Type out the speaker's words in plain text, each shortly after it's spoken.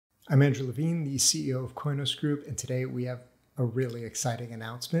I'm Andrew Levine, the CEO of Koinos Group, and today we have a really exciting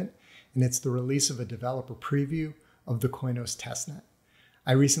announcement, and it's the release of a developer preview of the Koinos Testnet.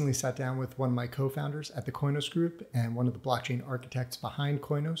 I recently sat down with one of my co-founders at the Koinos Group and one of the blockchain architects behind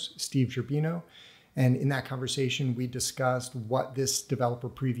Koinos, Steve Gerbino, and in that conversation, we discussed what this developer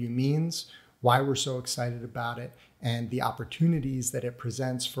preview means, why we're so excited about it, and the opportunities that it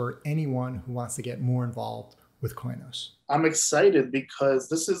presents for anyone who wants to get more involved with Koinos. I'm excited because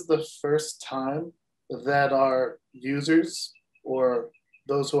this is the first time that our users or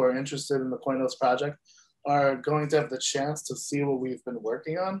those who are interested in the Koinos project are going to have the chance to see what we've been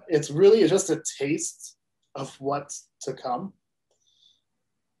working on. It's really just a taste of what's to come.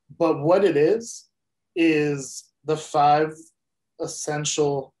 But what it is the 5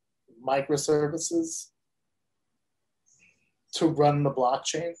 essential microservices to run the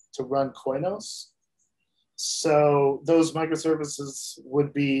blockchain, to run Koinos. So those microservices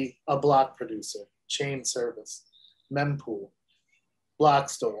would be a block producer, chain service, mempool,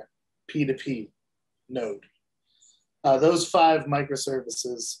 block store, P2P node. Those 5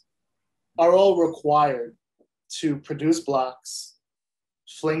 microservices are all required to produce blocks,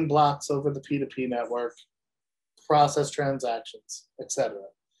 fling blocks over the P2P network, process transactions, etc.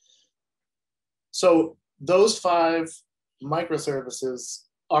 So those 5 microservices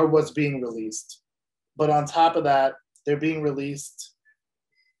are what's being released. But on top of that, they're being released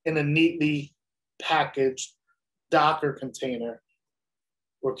in a neatly packaged Docker container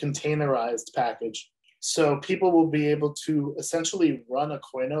or containerized package. So people will be able to essentially run a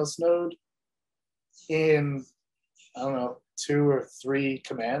Koinos node in, 2 or 3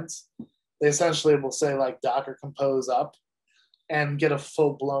 commands. They essentially will say like Docker compose up and get a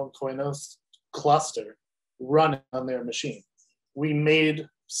full-blown Koinos cluster running on their machine. We made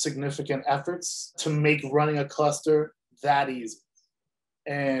significant efforts to make running a cluster that easy.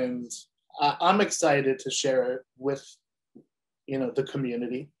 And I'm excited to share it with the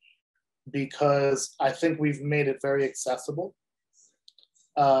community because I think we've made it very accessible.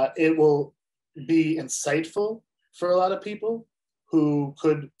 It will be insightful for a lot of people who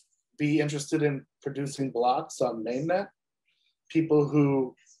could be interested in producing blocks on mainnet, people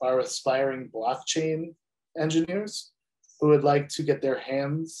who are aspiring blockchain engineers who would like to get their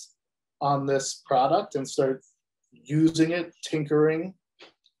hands on this product and start using it, tinkering,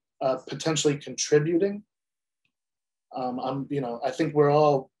 potentially contributing. I think we're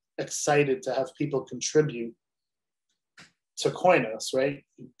all excited to have people contribute to Koinos, right?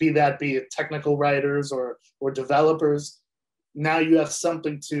 Be it technical writers or developers. Now you have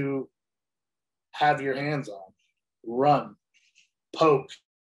something to have your hands on, run, poke,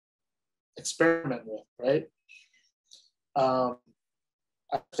 experiment with, right? I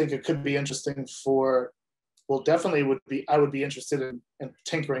think it could be interesting I would be interested in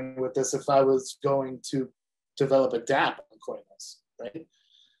tinkering with this if I was going to develop a dApp on Koinos, right?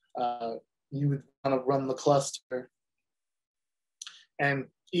 You would want to run the cluster and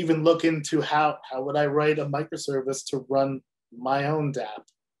even look into how would I write a microservice to run my own dApp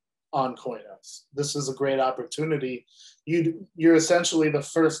on Koinos. This is a great opportunity. You're essentially the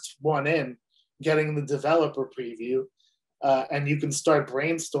first one in getting the developer preview. And you can start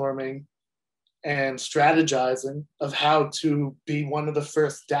brainstorming and strategizing of how to be one of the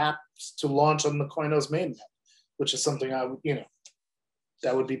first dApps to launch on the Koinos mainnet, which is something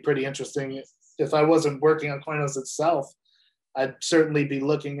that would be pretty interesting. If I wasn't working on Koinos itself, I'd certainly be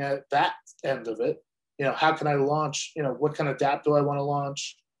looking at that end of it. How can I launch, what kind of dApp do I want to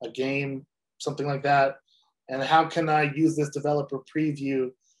launch, a game, something like that? And how can I use this developer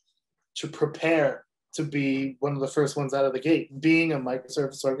preview to prepare to be one of the first ones out of the gate? Being a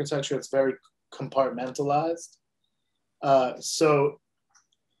microservice architecture, it's very compartmentalized. So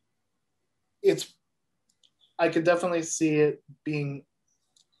I could definitely see it being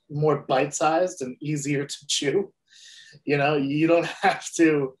more bite-sized and easier to chew. You don't have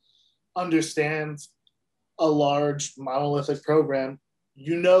to understand a large monolithic program.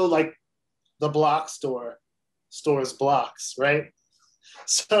 Like the block store stores blocks, right?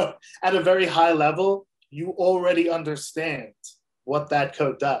 So at a very high level, you already understand what that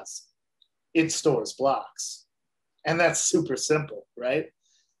code does. It stores blocks. And that's super simple, right?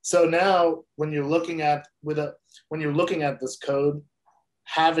 So now when you're looking at this code,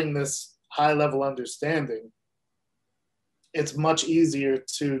 having this high level understanding, it's much easier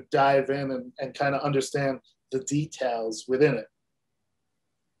to dive in and kind of understand the details within it.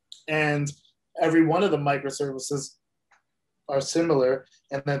 And every one of the microservices are similar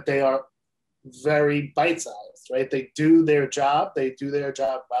in that they are very bite-sized, right? They do their job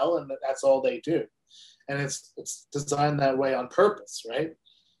well, and that's all they do. And it's designed that way on purpose, right?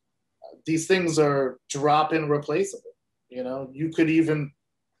 these things are drop-in replaceable. You know, you could even,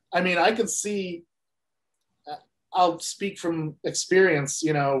 I mean, I could see, I'll speak from experience,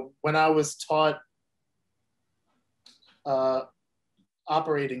 you know, when I was taught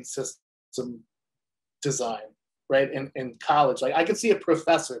operating system design, right, in college. Like I could see a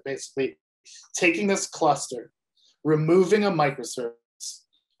professor basically taking this cluster, removing a microservice,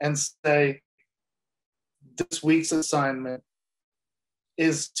 and say, this week's assignment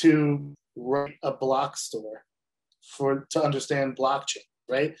is to write a block store to understand blockchain,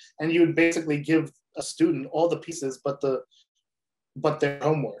 right? And you would basically give a student all the pieces but their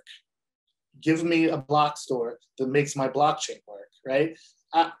homework. Give me a block store that makes my blockchain work, right?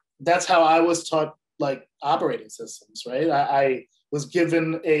 That's how I was taught like operating systems, right? I was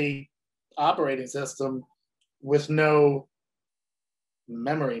given a operating system with no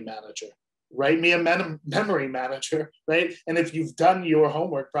memory manager. Write me a memory manager, right? And if you've done your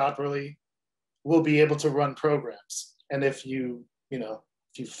homework properly, we'll be able to run programs. And if you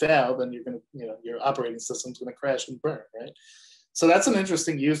fail, then you're gonna, your operating system's gonna crash and burn, right? So that's an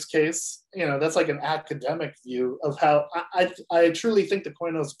interesting use case. You know, that's like an academic view of how I truly think the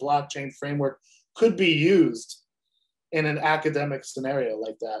Koinos blockchain framework could be used in an academic scenario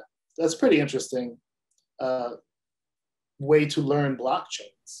like that. That's pretty interesting way to learn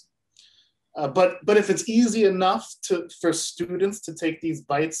blockchains. But if it's easy enough for students to take these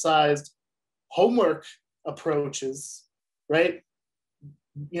bite-sized homework approaches, right?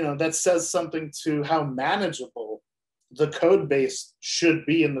 You know, that says something to how manageable the code base should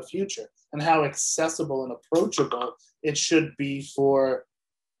be in the future and how accessible and approachable it should be for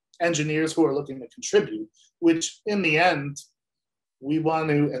engineers who are looking to contribute, which in the end, we want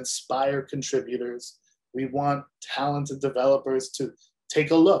to inspire contributors. We want talented developers to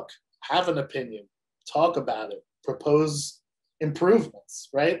take a look, have an opinion, talk about it, propose improvements,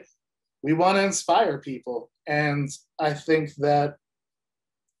 right? We want to inspire people. And I think that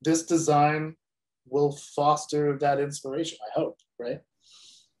this design will foster that inspiration, I hope, right?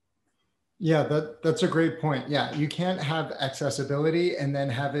 Yeah, that's a great point. Yeah, you can't have accessibility and then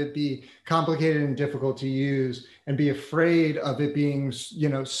have it be complicated and difficult to use and be afraid of it being,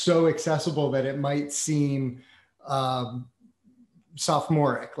 so accessible that it might seem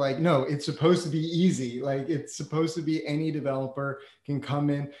sophomoric. Like, no, it's supposed to be easy. Like, it's supposed to be any developer can come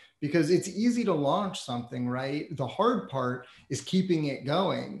in, because it's easy to launch something, right? The hard part is keeping it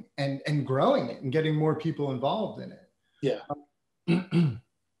going and growing it and getting more people involved in it. Yeah.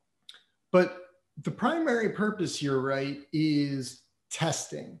 But the primary purpose here, right, is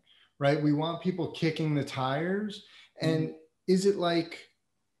testing, right? We want people kicking the tires. And is it like,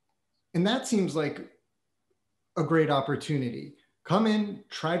 and that seems like a great opportunity. Come in,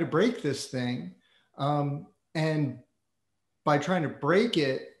 try to break this thing. And by trying to break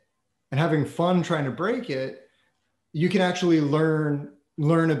it and having fun trying to break it, you can actually learn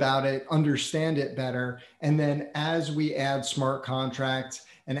about it, understand it better. And then as we add smart contracts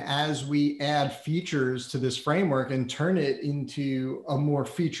and as we add features to this framework and turn it into a more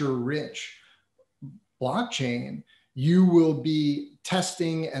feature-rich blockchain, you will be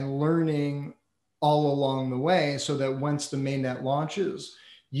testing and learning all along the way, so that once the mainnet launches,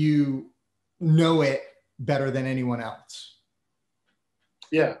 you know it better than anyone else.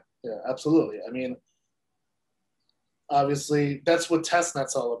 Yeah, absolutely. I mean, obviously, that's what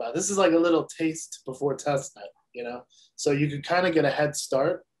Testnet's all about. This is like a little taste before Testnet, So you could kind of get a head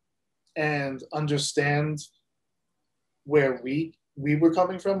start and understand where we were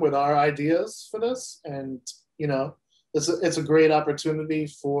coming from with our ideas for this. And, it's a great opportunity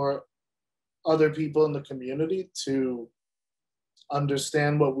for other people in the community to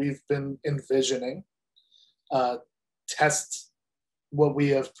understand what we've been envisioning, test what we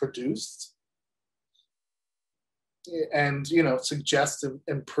have produced, and suggest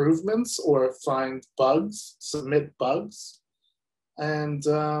improvements or find bugs, submit bugs, and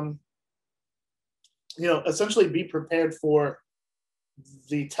essentially be prepared for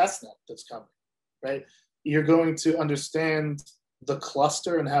the testnet that's coming, right? You're going to understand the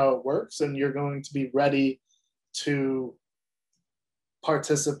cluster and how it works, and you're going to be ready to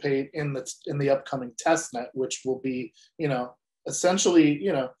participate in the upcoming testnet, which will be, essentially,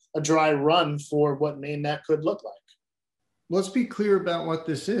 a dry run for what mainnet could look like. Let's be clear about what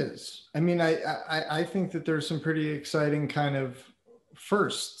this is. I mean, I think that there's some pretty exciting kind of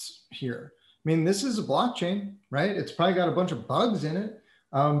firsts here. I mean, this is a blockchain, right? It's probably got a bunch of bugs in it,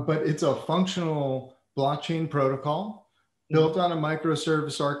 but it's a functional blockchain protocol built on a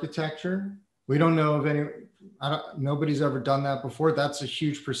microservice architecture. We don't know of nobody's ever done that before. That's a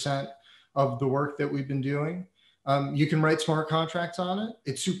huge percent of the work that we've been doing. You can write smart contracts on it.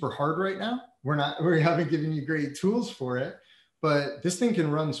 It's super hard right now. We haven't given you great tools for it, but this thing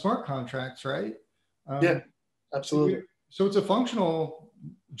can run smart contracts, right? Yeah, absolutely. So it's a functional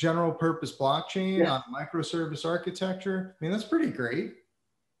general purpose blockchain Yeah, on microservice architecture. I mean, that's pretty great.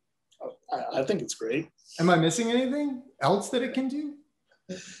 I think it's great. Am I missing anything else that it can do?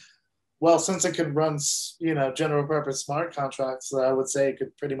 Well, since it could run, general purpose smart contracts, I would say it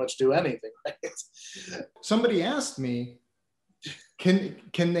could pretty much do anything, right? Somebody asked me, can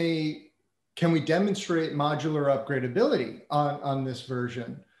we demonstrate modular upgradability on this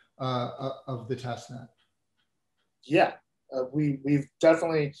version of the testnet? Yeah, we've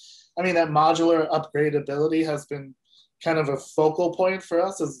definitely, I mean, that modular upgradability has been kind of a focal point for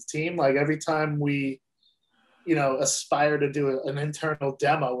us as a team. Like every time we, aspire to do an internal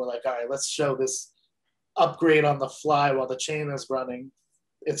demo, we're like, all right, let's show this upgrade on the fly while the chain is running.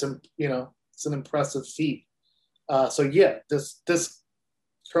 It's an impressive feat. So yeah, this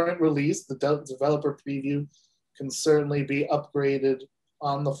current release, the developer preview, can certainly be upgraded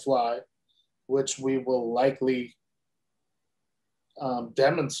on the fly, which we will likely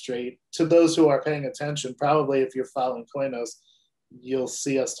demonstrate to those who are paying attention. Probably if you're following Koinos, you'll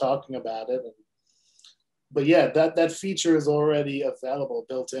see us talking about it. But yeah, that feature is already available,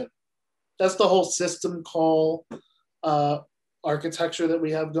 built in. That's the whole system call architecture that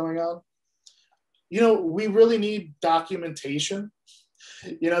we have going on. We really need documentation.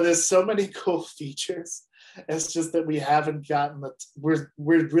 There's so many cool features. It's just that we haven't gotten we're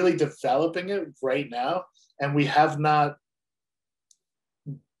really developing it right now, and we haven't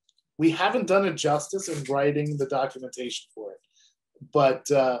done it justice in writing the documentation for it.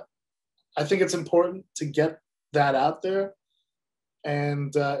 But I think it's important to get that out there,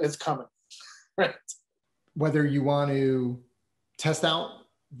 and it's coming, right? Whether you want to test out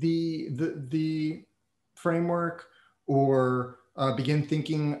the framework or begin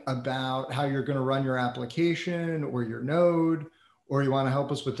thinking about how you're going to run your application or your node, or you want to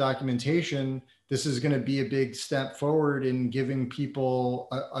help us with documentation, this is going to be a big step forward in giving people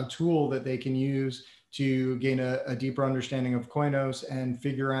a tool that they can use to gain a deeper understanding of Koinos and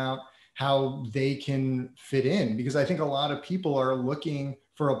figure out how they can fit in. Because I think a lot of people are looking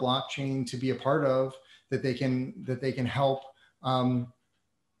for a blockchain to be a part of that they can help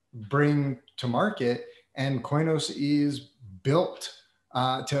bring to market. And Koinos is built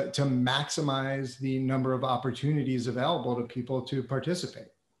to maximize the number of opportunities available to people to participate.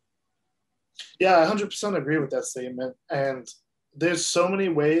 Yeah, I 100% agree with that statement. And there's so many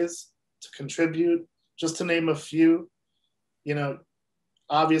ways to contribute. Just to name a few,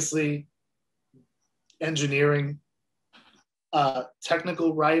 obviously engineering,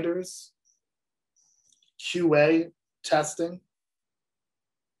 technical writers, QA, testing,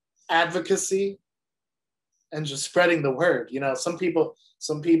 advocacy, and just spreading the word. Some people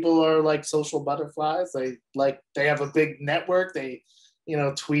are like social butterflies. They have a big network. They,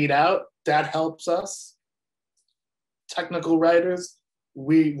 tweet out. That helps us. Technical writers,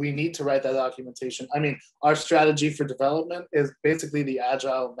 we need to write that documentation. I mean, our strategy for development is basically the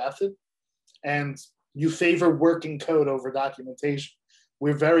agile method, and you favor working code over documentation.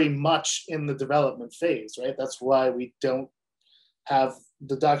 We're very much in the development phase, right? That's why we don't have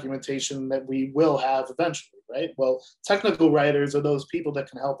the documentation that we will have eventually, right? Well, technical writers are those people that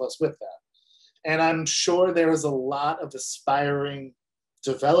can help us with that. And I'm sure there is a lot of aspiring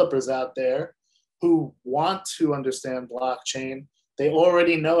developers out there who want to understand blockchain. They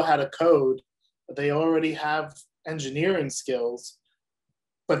already know how to code. They already have engineering skills,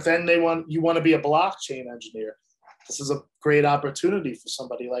 but then you want to be a blockchain engineer. This is a great opportunity for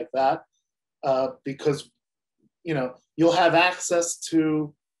somebody like that because you'll have access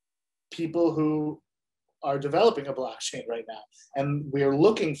to people who are developing a blockchain right now, and we're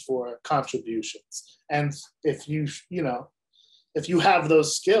looking for contributions. And if you have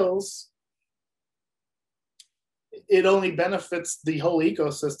those skills, it only benefits the whole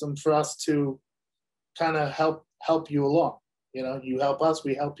ecosystem for us to kind of help you along. You help us,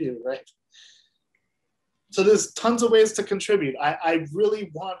 we help you, right? So there's tons of ways to contribute. I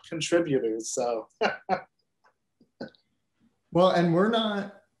really want contributors. So well, and we're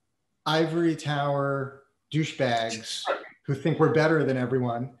not ivory tower douchebags who think we're better than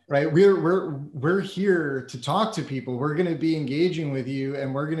everyone, right? We're here to talk to people. We're going to be engaging with you,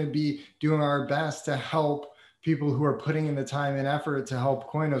 and we're going to be doing our best to help people who are putting in the time and effort to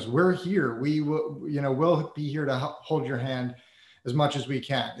help Koinos. We're here. We will, we'll be here to hold your hand as much as we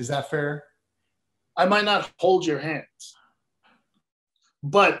can. Is that fair? I might not hold your hand,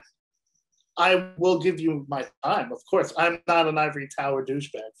 but I will give you my time. Of course, I'm not an ivory tower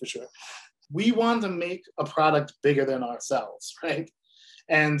douchebag for sure. we want to make a product bigger than ourselves, right?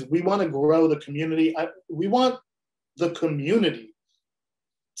 And we want to grow the community. We want the community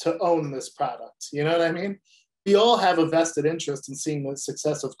to own this product. You know what I mean? We all have a vested interest in seeing the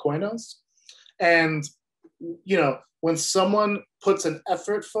success of Koinos. And, you know, when someone puts an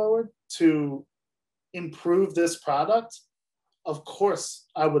effort forward to improve this product, of course,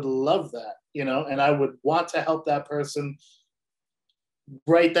 I would love that, you know, and I would want to help that person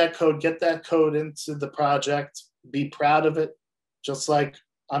write that code, get that code into the project, be proud of it, just like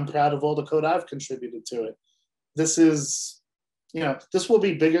I'm proud of all the code I've contributed to it. This is, you know, this will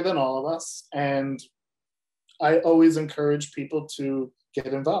be bigger than all of us. And I always encourage people to get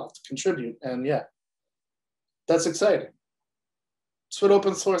involved, contribute. And yeah, that's exciting. It's what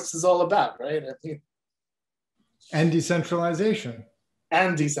open source is all about, right? I mean, and decentralization.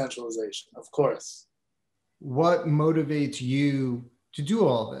 And decentralization, of course. What motivates you to do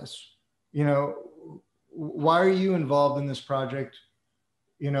all this? You know, why are you involved in this project?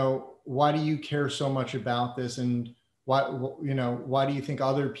 You know, why do you care so much about this? And why, you know, why do you think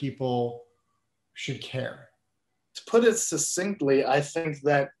other people should care? To put it succinctly, I think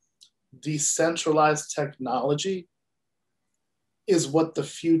that decentralized technology is what the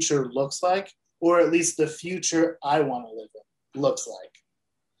future looks like, or at least the future I want to live in looks like.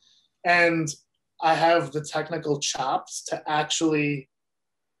 And I have the technical chops to actually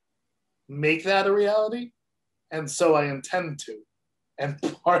make that a reality. And so I intend to. And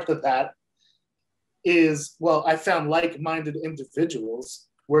part of that is, well, I found like-minded individuals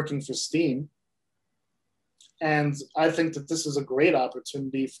working for Steam. And I think that this is a great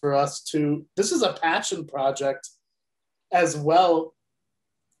opportunity for us to, this is a passion project as well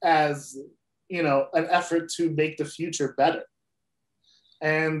as, you know, an effort to make the future better.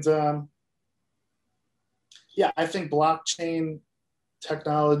 And yeah, I think blockchain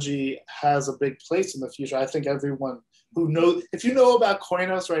technology has a big place in the future. I think everyone who knows, if you know about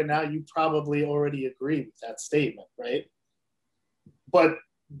Koinos right now, you probably already agree with that statement, right? But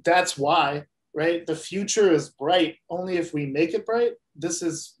that's why, right? The future is bright only if we make it bright. This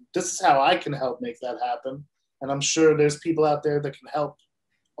is how I can help make that happen. And I'm sure there's people out there that can help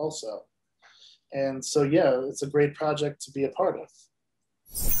also. And so, yeah, it's a great project to be a part of.